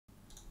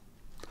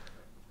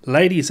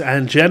Ladies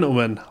and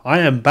gentlemen, I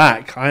am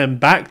back. I am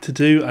back to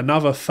do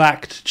another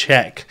fact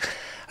check.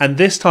 And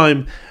this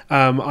time,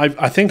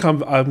 I think I'm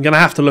going to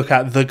have to look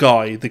at the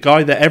guy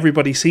that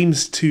everybody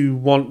seems to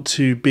want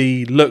to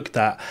be looked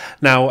at.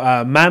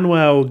 Now,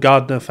 Manuel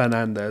Gardner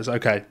Fernandes,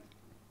 okay.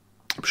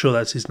 I'm sure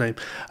that's his name.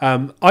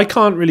 I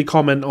can't really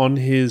comment on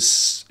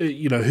his,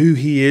 who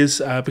he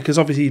is, because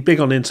obviously he's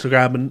big on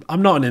Instagram, and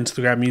I'm not an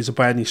Instagram user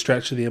by any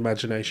stretch of the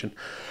imagination.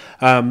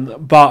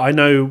 But I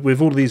know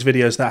with all of these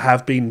videos that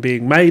have been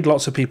being made,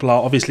 lots of people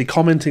are obviously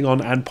commenting on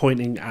and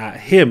pointing at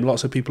him.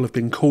 Lots of people have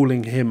been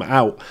calling him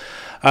out.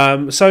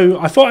 So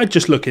I thought I'd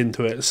just look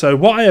into it. So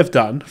what I have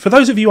done, for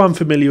those of you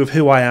unfamiliar with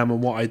who I am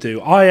and what I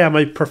do, I am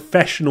a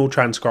professional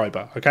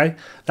transcriber, okay?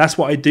 That's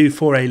what I do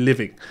for a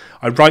living.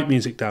 I write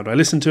music down. I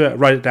listen to it, I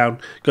write it down.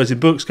 Goes in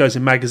books, goes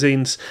in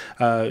magazines.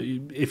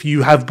 If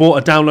you have bought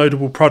a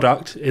downloadable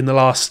product in the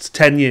last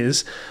 10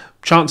 years,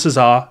 chances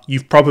are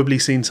you've probably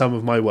seen some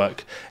of my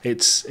work.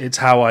 It's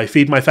how I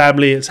feed my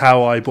family, it's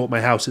how I bought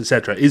my house,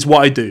 etc. Is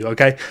what I do,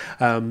 okay?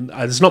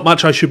 There's not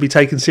much I should be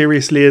taken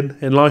seriously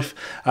in life,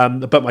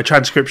 but my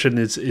transcription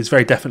is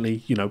very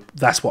definitely,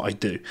 that's what I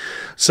do.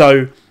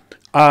 So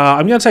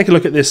I'm going to take a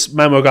look at this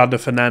Manuel Gardner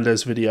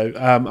Fernandes video.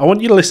 I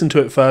want you to listen to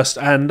it first,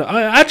 and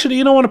I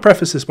want to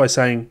preface this by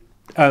saying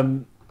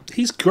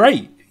he's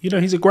great.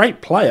 He's a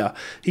great player.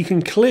 He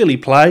can clearly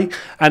play.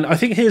 And I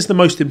think here's the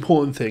most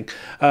important thing.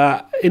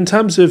 In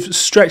terms of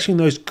stretching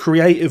those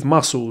creative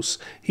muscles,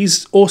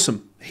 he's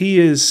awesome.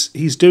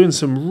 He's doing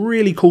some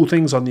really cool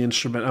things on the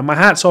instrument. And my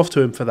hat's off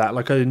to him for that.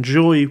 Like, I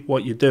enjoy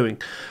what you're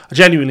doing. I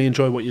genuinely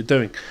enjoy what you're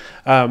doing.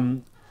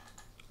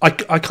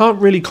 I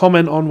can't really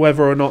comment on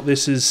whether or not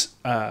this is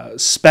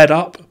sped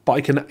up, but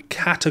I can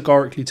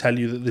categorically tell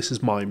you that this is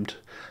mimed.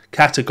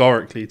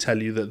 Categorically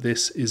tell you that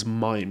this is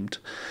mimed.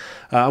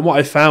 And what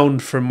I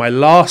found from my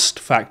last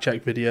fact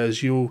check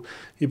videos, you'll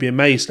be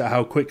amazed at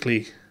how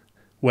quickly,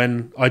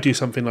 when I do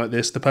something like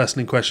this, the person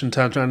in question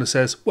turns around and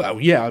says, "Well,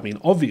 yeah, I mean,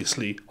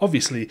 obviously,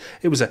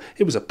 it was a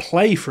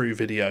playthrough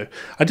video.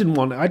 I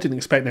didn't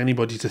expect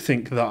anybody to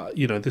think that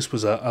this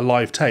was a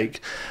live take."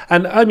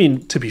 And I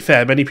mean, to be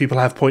fair, many people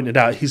have pointed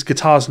out his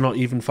guitar's not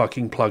even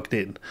fucking plugged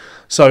in.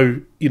 So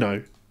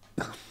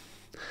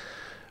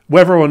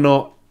whether or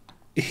not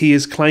he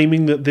is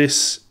claiming that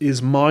this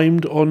is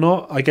mimed or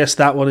not, I guess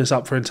that one is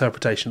up for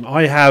interpretation.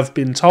 I have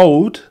been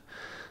told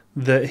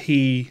that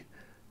he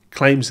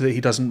claims that he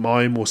doesn't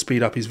mime or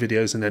speed up his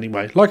videos in any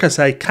way. Like I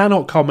say,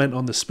 cannot comment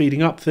on the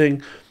speeding up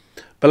thing,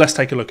 but let's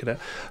take a look at it.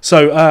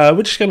 So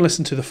we're just going to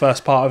listen to the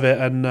first part of it,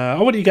 and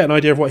I want you to get an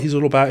idea of what he's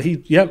all about.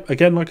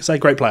 Again, like I say,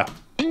 great player.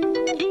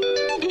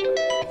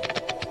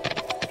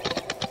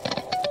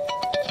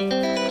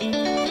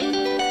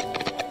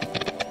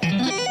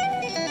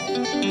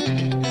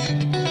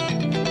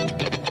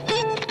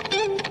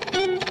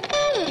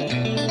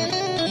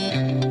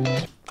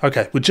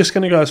 Okay, we're just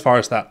going to go as far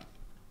as that.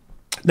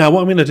 Now,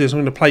 what I'm going to do is I'm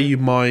going to play you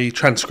my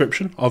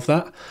transcription of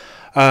that.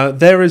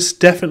 There is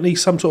definitely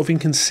some sort of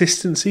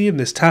inconsistency in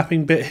this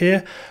tapping bit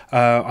here.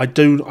 I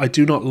do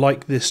not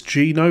like this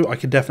G note. I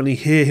can definitely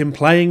hear him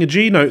playing a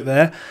G note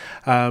there.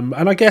 And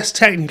I guess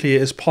technically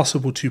it is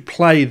possible to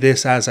play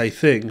this as a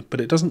thing,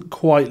 but it doesn't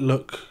quite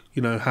look,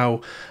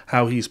 how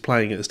he's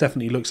playing it. It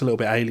definitely looks a little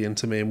bit alien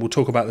to me, and we'll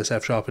talk about this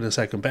F sharp in a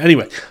second. But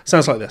anyway,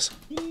 sounds like this.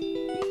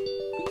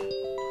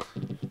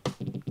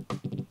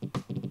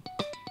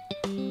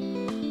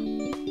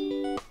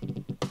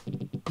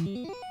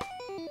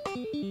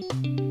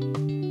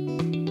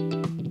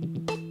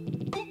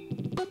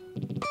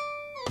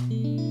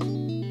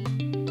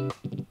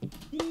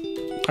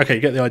 Okay,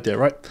 you get the idea,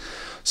 right?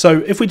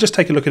 So if we just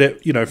take a look at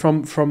it,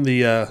 from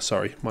the...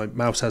 sorry, my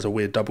mouse has a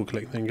weird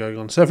double-click thing going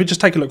on. So if we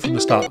just take a look from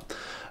the start.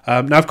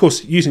 Now, of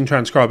course, using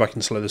transcribe, I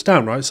can slow this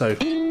down, right? So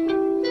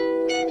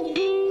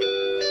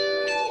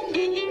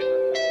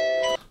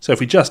if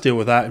we just deal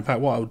with that, in fact,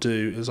 what I'll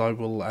do is I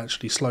will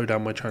actually slow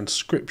down my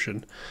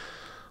transcription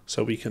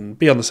so we can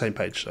be on the same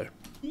page.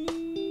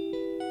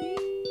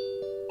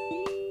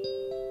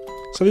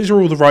 So these are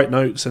all the right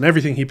notes, and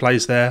everything he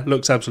plays there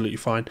looks absolutely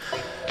fine.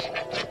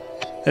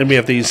 And we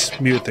have these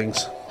muted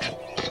things.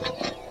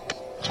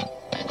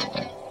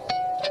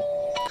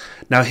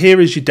 Now here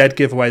is your dead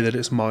giveaway that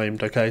it's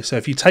mimed, okay? So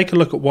if you take a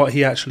look at what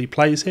he actually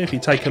plays here, if you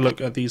take a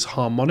look at these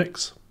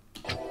harmonics,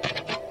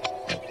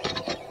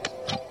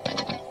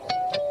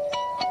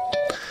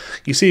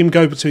 you see him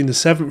go between the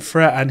 7th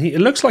fret, and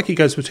it looks like he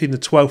goes between the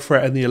 12th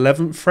fret and the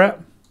 11th fret.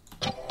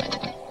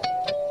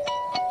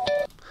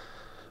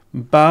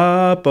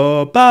 Ba,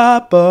 ba,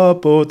 ba, ba,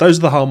 ba. Those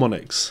are the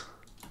harmonics.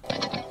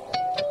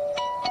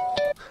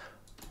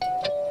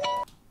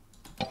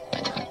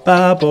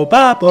 Ba bo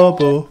ba bo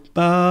bo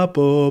ba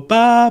bo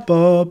ba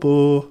bo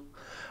bo,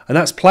 and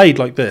that's played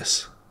like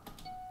this.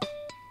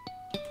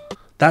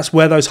 That's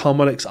where those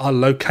harmonics are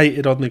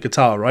located on the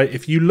guitar, right?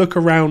 If you look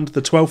around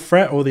the 12th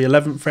fret or the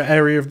 11th fret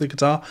area of the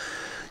guitar,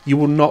 you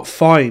will not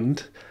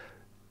find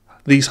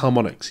these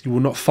harmonics. You will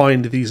not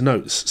find these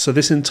notes. So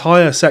this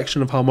entire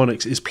section of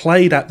harmonics is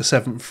played at the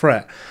 7th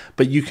fret,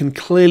 but you can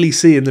clearly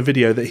see in the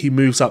video that he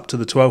moves up to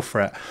the 12th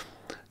fret.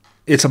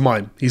 it's a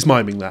mime. He's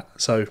miming that.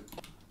 So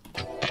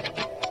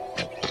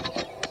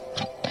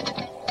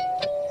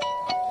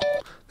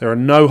there are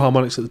no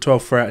harmonics at the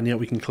 12th fret, and yet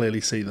we can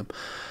clearly see them.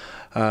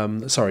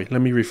 Sorry,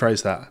 let me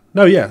rephrase that.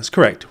 No, yeah, that's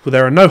correct. Well,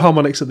 there are no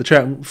harmonics at the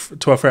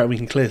 12th fret, and we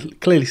can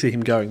clearly see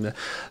him going there.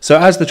 So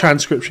as the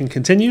transcription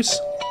continues,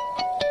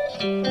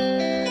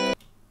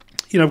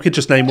 you know, we could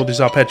just name all these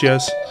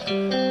arpeggios.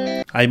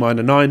 A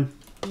minor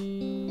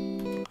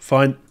 9.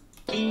 Fine.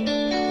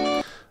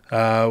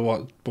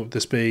 What would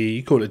this be?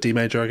 You call it D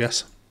major, I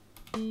guess.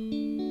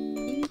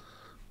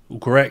 All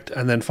correct.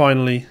 And then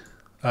finally,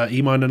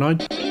 E minor 9.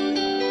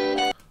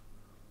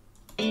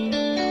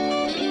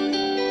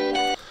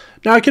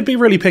 Now, I could be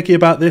really picky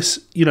about this.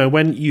 You know,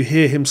 when you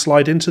hear him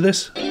slide into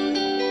this,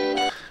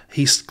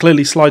 he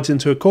clearly slides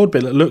into a chord,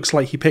 but it looks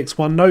like he picks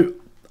one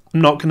note. I'm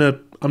not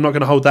gonna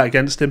hold that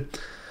against him.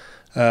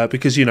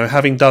 Because, you know,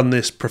 having done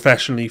this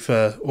professionally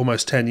for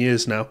almost 10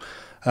 years now,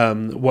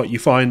 what you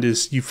find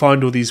is you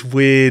find all these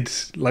weird,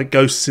 like,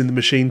 ghosts in the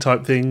machine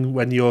type thing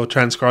when you're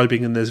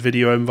transcribing and there's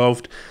video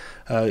involved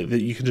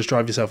that you can just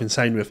drive yourself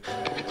insane with.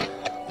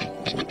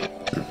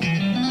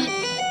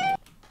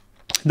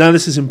 Now,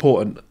 this is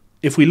important.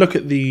 If we look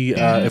at the,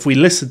 if we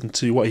listen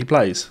to what he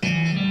plays.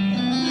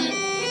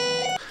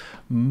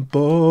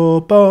 Bo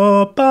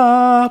ba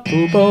ba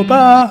bo bo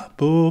ba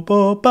bo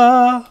bo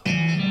ba.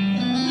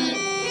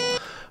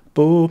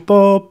 Bo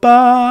bo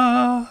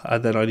ba,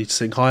 and then I need to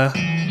sing higher.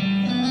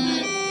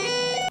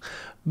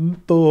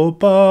 Bo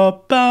ba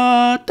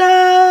ba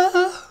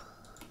da,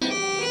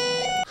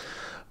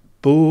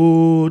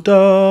 bo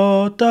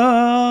da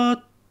da.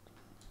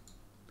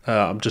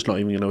 I'm just not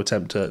even going to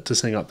attempt to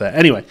sing up there.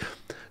 Anyway,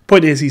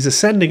 point is he's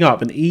ascending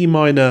up an E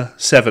minor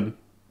 7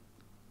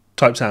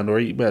 type sound, or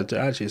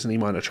actually it's an E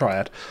minor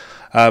triad.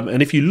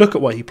 And if you look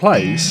at what he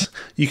plays,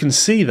 you can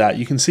see that.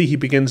 You can see he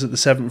begins at the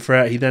 7th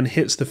fret, he then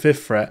hits the 5th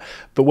fret,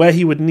 but where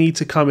he would need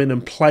to come in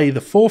and play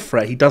the 4th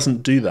fret, he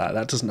doesn't do that.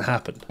 That doesn't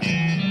happen.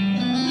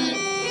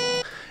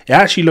 It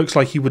actually looks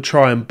like he would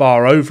try and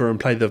bar over and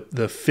play the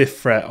 5th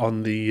fret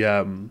on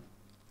the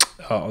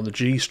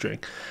G string.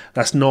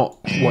 That's not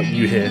what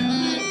you hear.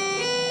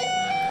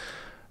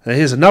 Now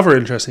here's another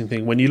interesting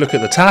thing. When you look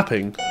at the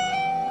tapping,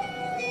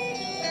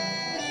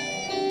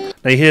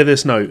 now you hear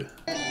this note.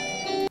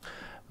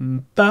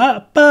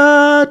 Ba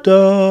ba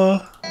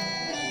da,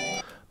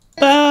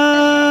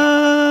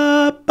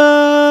 ba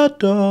ba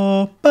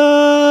da,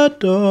 ba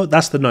da.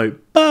 That's the note.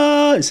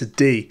 Ba. It's a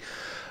D,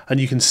 and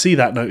you can see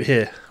that note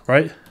here,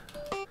 right?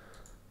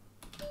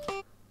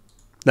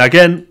 Now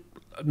again,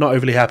 not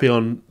overly happy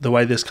on the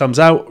way this comes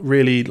out.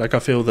 Really, like, I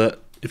feel that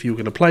if you were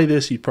going to play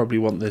this, you'd probably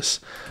want this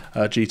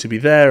G to be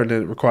there, and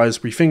then it requires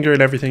refinger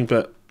and everything.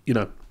 But you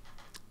know,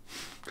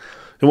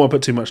 don't want to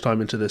put too much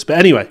time into this. But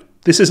anyway,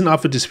 this isn't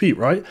up for dispute,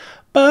 right?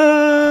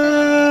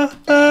 Ba,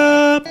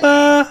 ba,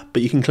 ba.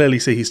 But you can clearly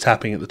see he's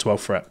tapping at the 12th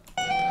fret.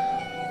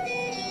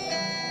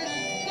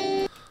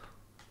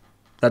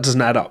 That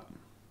doesn't add up.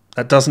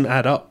 That doesn't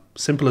add up.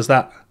 Simple as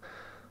that.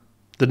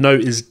 The note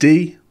is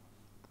D,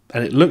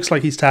 and it looks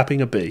like he's tapping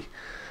a B.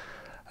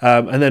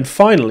 And then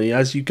finally,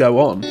 as you go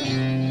on,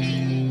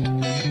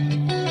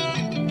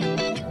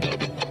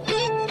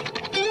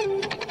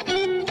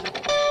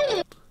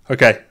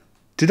 okay,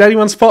 did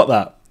anyone spot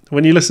that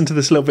when you listen to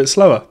this a little bit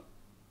slower?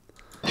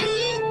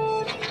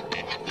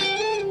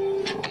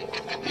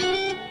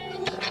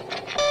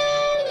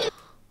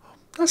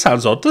 That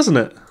sounds odd, doesn't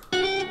it?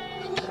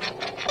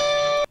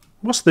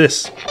 What's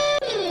this?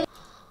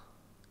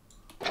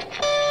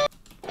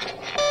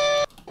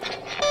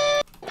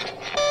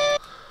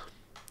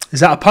 Is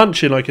that a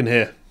punch-in I can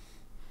hear?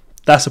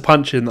 That's a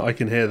punch-in that I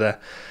can hear there.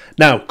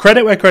 Now,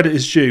 credit where credit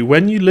is due.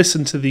 When you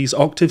listen to these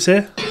octaves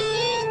here,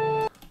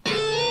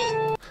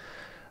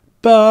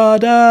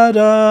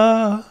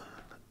 ba-da-da,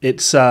 it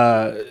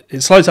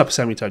slides up a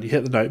semitone. You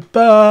hit the note,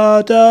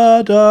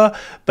 ba-da-da.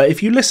 But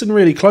if you listen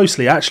really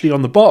closely, actually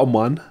on the bottom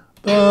one,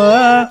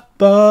 ba-ba,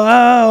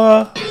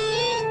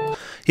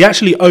 he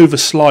actually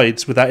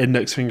overslides with that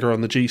index finger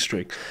on the G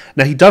string.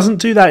 Now, he doesn't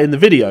do that in the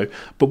video,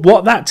 but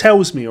what that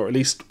tells me, or at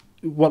least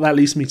what that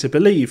leads me to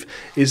believe,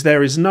 is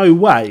there is no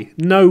way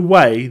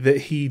that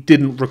he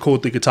didn't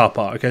record the guitar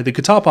part. Okay, the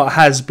guitar part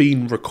has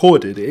been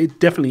recorded. It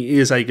definitely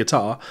is a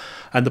guitar,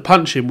 and the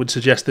punch-in would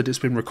suggest that it's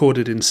been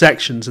recorded in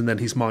sections and then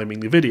he's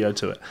miming the video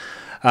to it.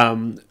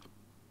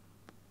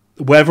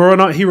 Whether or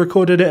not he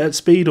recorded it at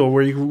speed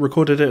or he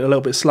recorded it a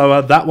little bit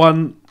slower, that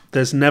one,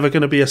 there's never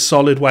going to be a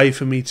solid way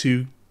for me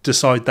to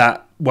decide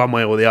that one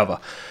way or the other.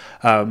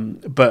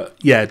 But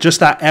yeah, just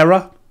that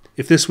error,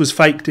 if this was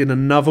faked in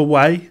another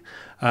way,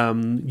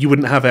 you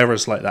wouldn't have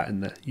errors like that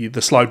in there.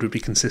 The slide would be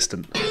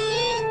consistent.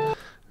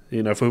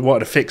 You know, if we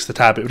wanted to fix the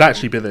tab, it would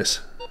actually be this.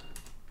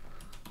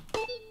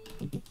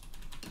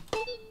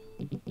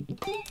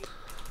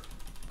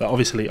 But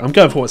obviously, I'm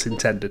going for what's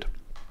intended.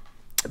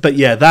 But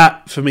yeah,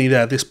 that, for me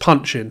there, this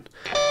punch-in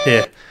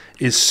here,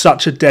 is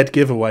such a dead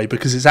giveaway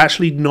because it's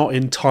actually not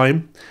in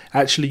time.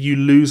 Actually, you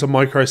lose a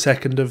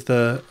microsecond of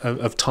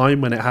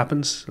time when it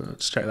happens.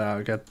 Let's check that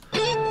out again.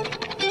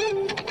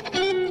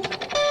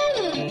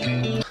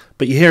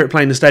 but you hear it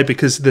plain as day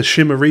because the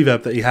shimmer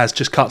reverb that he has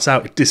just cuts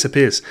out, it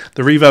disappears.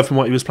 The reverb from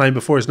what he was playing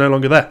before is no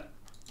longer there.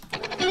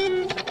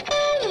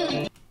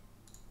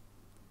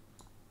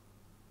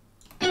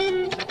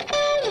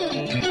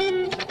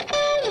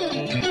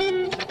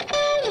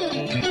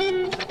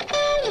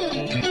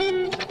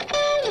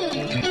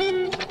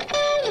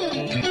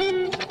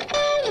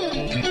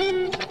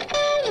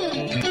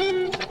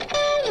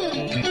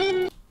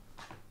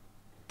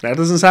 That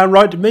doesn't sound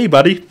right to me,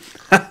 buddy.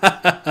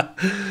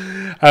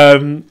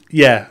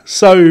 Yeah,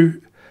 so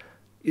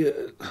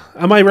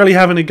am I really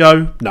having a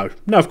go? No,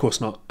 of course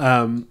not.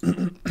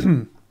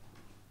 I'm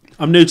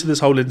new to this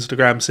whole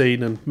Instagram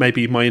scene, and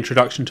maybe my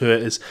introduction to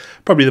it is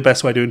probably the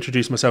best way to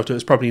introduce myself to it.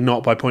 It's probably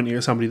not by pointing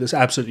at somebody that's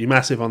absolutely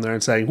massive on there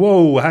and saying,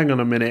 whoa, hang on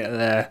a minute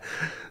there,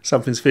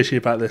 something's fishy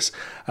about this.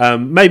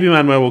 Maybe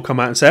Manuel will come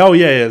out and say, oh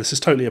yeah, this is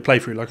totally a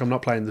playthrough, like I'm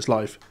not playing this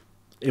live.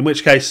 In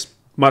which case,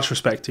 much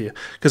respect to you,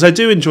 because I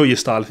do enjoy your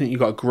style. I think you've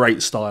got a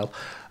great style,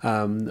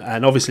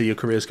 and obviously your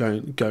career's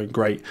going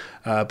great.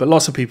 But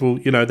lots of people,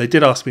 you know, they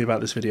did ask me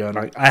about this video,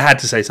 and I had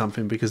to say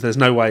something, because there's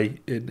no way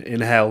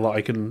in hell that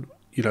I can,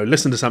 you know,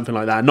 listen to something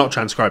like that and not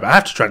transcribe it. I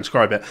have to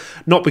transcribe it,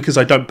 not because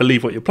I don't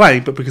believe what you're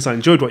playing, but because I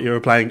enjoyed what you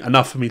were playing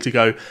enough for me to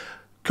go,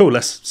 cool,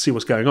 let's see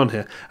what's going on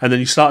here. And then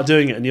you start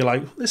doing it and you're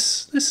like,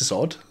 this is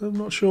odd, I'm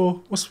not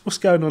sure what's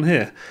going on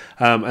here.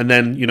 And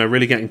then, you know,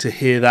 really getting to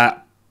hear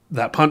that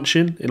punch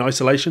in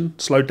isolation,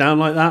 slowed down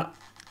like that,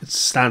 it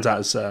stands out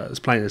as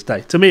plain as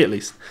day, to me at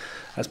least.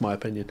 That's my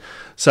opinion.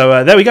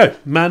 So there we go,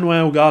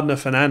 Manuel Gardner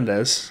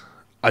Fernandes.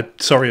 I'm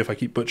sorry if I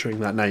keep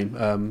butchering that name.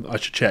 I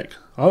should check.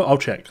 I'll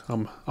check.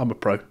 I'm a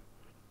pro.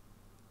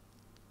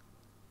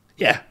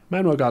 Yeah,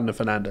 Manuel Gardner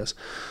Fernandes.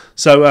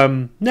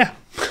 So, yeah,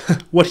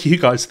 what do you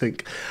guys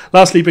think?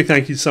 Lastly, big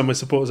thank you to some of my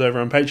supporters over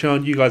on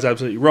Patreon. You guys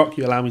absolutely rock.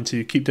 You allow me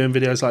to keep doing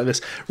videos like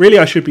this. Really,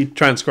 I should be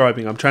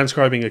transcribing. I'm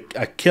transcribing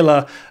a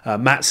killer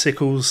Matt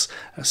Sickles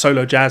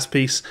solo jazz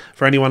piece.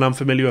 For anyone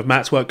unfamiliar with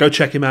Matt's work, go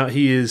check him out.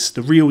 He is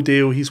the real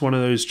deal. He's one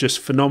of those just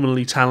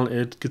phenomenally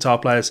talented guitar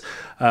players.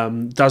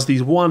 Does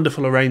these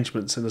wonderful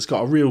arrangements and has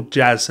got a real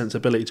jazz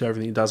sensibility to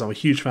everything he does. I'm a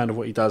huge fan of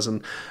what he does,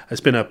 and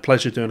it's been a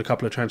pleasure doing a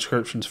couple of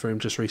transcriptions for him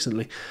just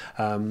recently.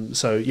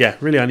 So yeah,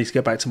 really I need to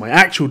get back to my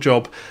actual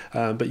job,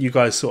 but you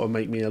guys sort of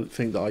make me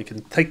think that I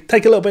can take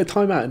a little bit of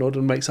time out in order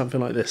to make something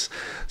like this.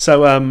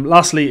 So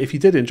lastly, if you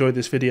did enjoy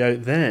this video,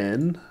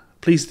 then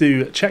please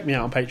do check me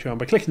out on Patreon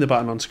by clicking the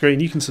button on screen.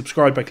 You can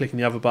subscribe by clicking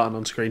the other button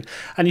on screen,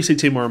 and you see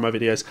 2 more of my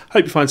videos.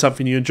 Hope you find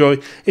something you enjoy.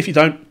 If you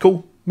don't,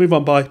 cool, move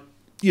on by.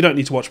 You don't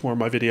need to watch more of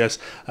my videos,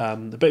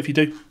 but if you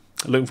do,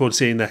 looking forward to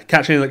seeing you there.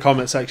 Catch you in the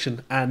comment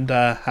section, and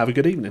have a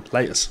good evening.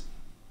 Laters.